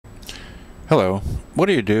Hello. What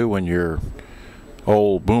do you do when your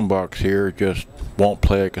old boombox here just won't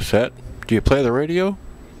play a cassette? Do you play the radio?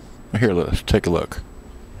 Here, let's take a look.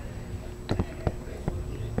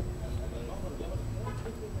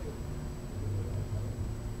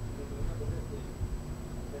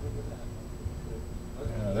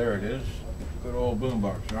 There it is. Good old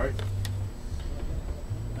boombox, right?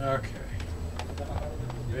 Okay.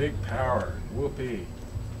 Big power. Whoopee.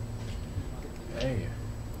 Hey.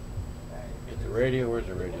 Get the radio. Where's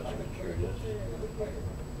the radio switch? Here it is.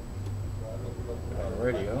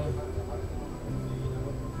 Radio.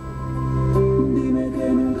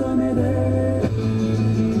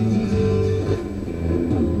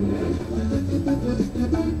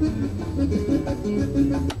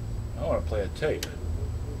 I want to play a tape. So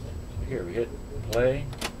here we hit play.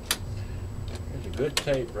 There's a good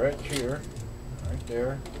tape right here. Right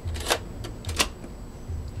there.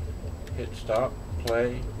 Hit stop,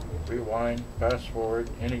 play, rewind, fast forward,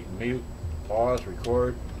 any mute, pause,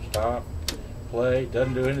 record, stop, play.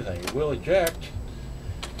 Doesn't do anything. It will eject.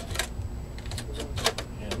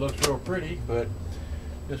 And it looks real pretty, but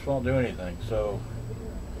this won't do anything. So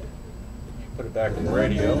you put it back in the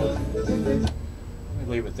radio. Let me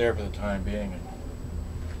leave it there for the time being, and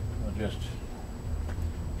we'll just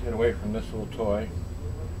get away from this little toy.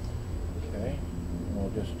 Okay, and we'll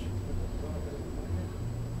just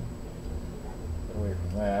get away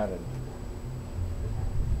from that. And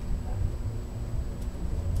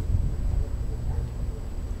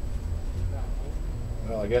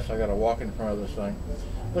well, I guess I got to walk in front of this thing.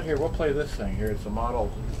 Look here, we'll play this thing here. It's a model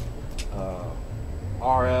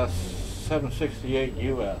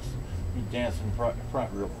RS-768US. Let me dance in front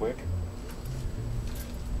real quick.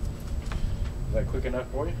 Is that quick enough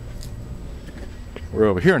for you? We're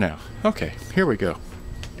over here now. Okay, here we go.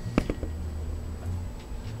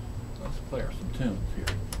 Let's play some tunes here.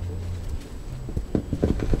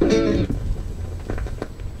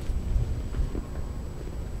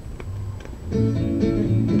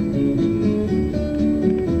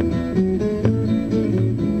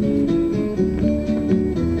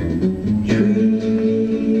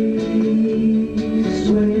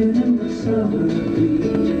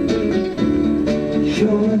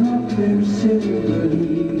 Showing off their silver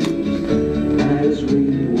leaves as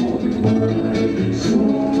we walk by.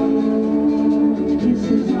 Slow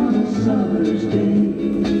kisses on a summer's day,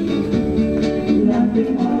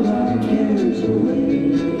 laughing all our cares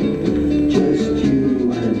away, just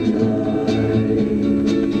you and I.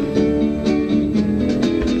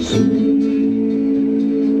 Sweet,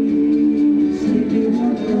 sleepy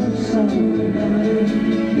warmth of summer night,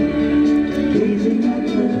 gazing at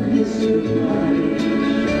the distant light.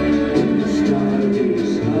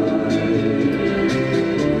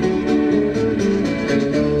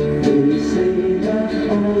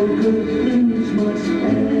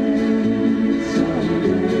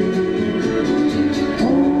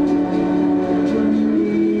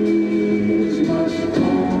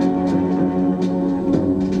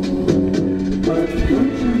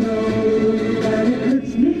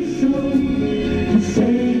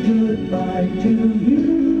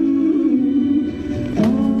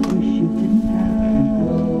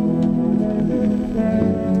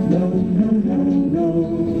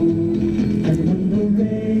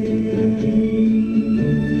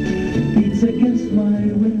 Against my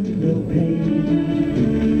window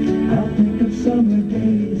pane, I'll think of summer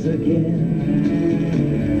days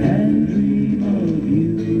again and dream of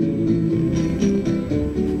you.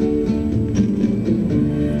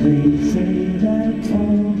 They say that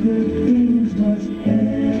all good things must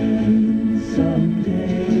end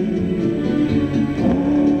someday.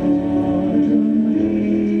 Autumn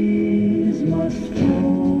leaves must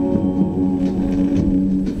fall,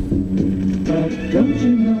 but don't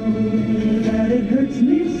you know it hurts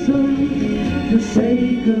me so to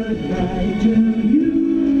say goodbye to you.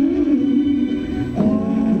 Oh,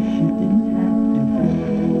 wish you didn't have to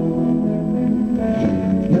go.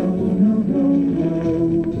 No, no, no, no.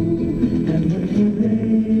 And when the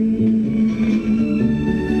rain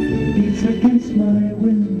beats against my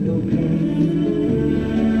window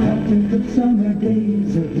pane, I'll think of summer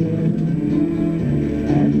days again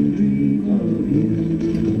and dream of you.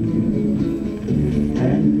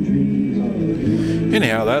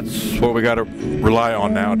 Anyhow, that's what we got to rely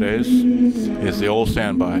on nowadays, is the old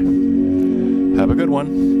standby. Have a good one.